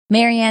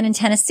Marianne in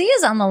Tennessee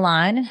is on the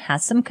line and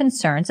has some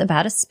concerns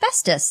about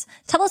asbestos.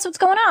 Tell us what's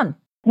going on.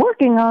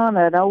 Working on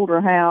an older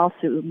house,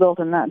 it was built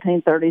in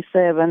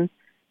 1937.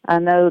 I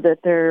know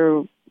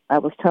that I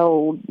was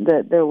told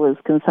that there was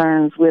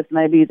concerns with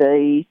maybe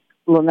the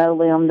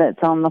linoleum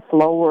that's on the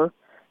floor.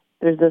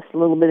 There's just a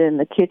little bit in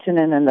the kitchen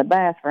and in the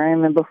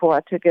bathroom, and before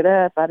I took it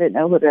up, I didn't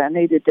know whether I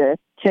needed to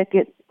check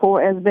it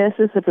for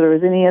asbestos, if there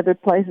was any other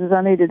places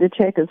I needed to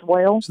check as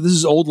well. So this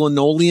is old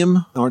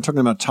linoleum. Now we're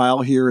talking about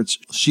tile here. It's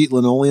sheet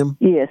linoleum.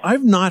 Yes.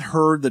 I've not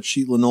heard that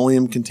sheet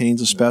linoleum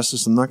contains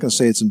asbestos. I'm not going to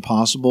say it's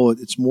impossible.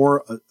 It's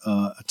more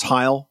a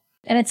tile.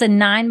 And it's a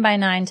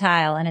 9x9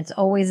 tile, and it's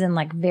always in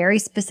like very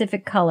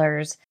specific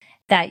colors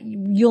that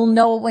you'll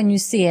know when you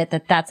see it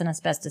that that's an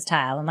asbestos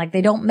tile. And like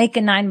they don't make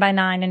a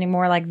 9x9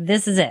 anymore. Like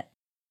this is it.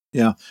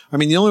 Yeah. I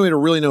mean, the only way to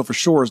really know for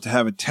sure is to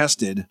have it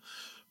tested,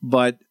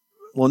 but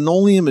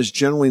linoleum is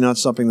generally not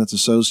something that's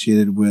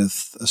associated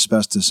with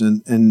asbestos.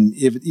 And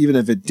even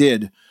if it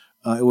did,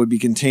 it would be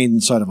contained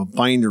inside of a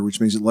binder, which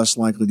makes it less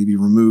likely to be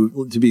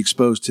removed, to be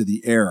exposed to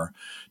the air.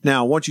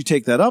 Now, once you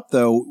take that up,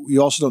 though,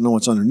 you also don't know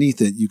what's underneath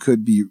it. You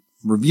could be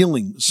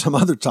revealing some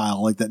other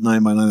tile like that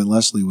 9x9 that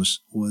Leslie was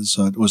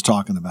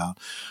talking about.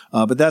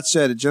 But that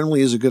said, it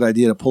generally is a good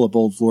idea to pull up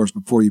old floors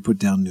before you put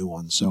down new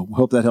ones. So we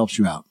hope that helps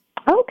you out.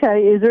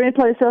 Okay. Is there any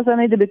place else I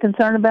need to be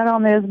concerned about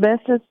on the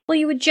asbestos? Well,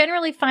 you would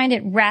generally find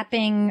it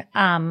wrapping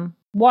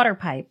water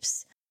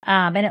pipes.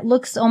 And it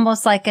looks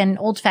almost like an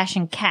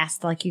old-fashioned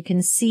cast. Like you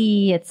can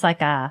see it's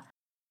like a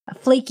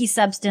flaky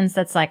substance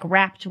that's like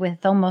wrapped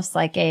with almost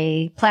like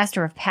a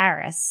plaster of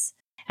Paris.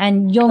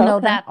 And you'll know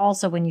that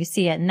also when you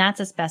see it. And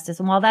that's asbestos.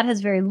 And while that has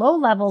very low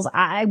levels,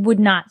 I would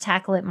not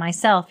tackle it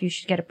myself. You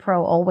should get a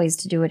pro always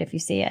to do it if you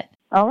see it.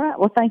 All right.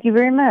 Well, thank you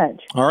very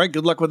much. All right.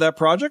 Good luck with that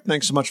project.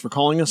 Thanks so much for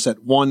calling us at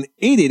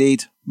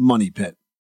 1-888-MONEY-PIT.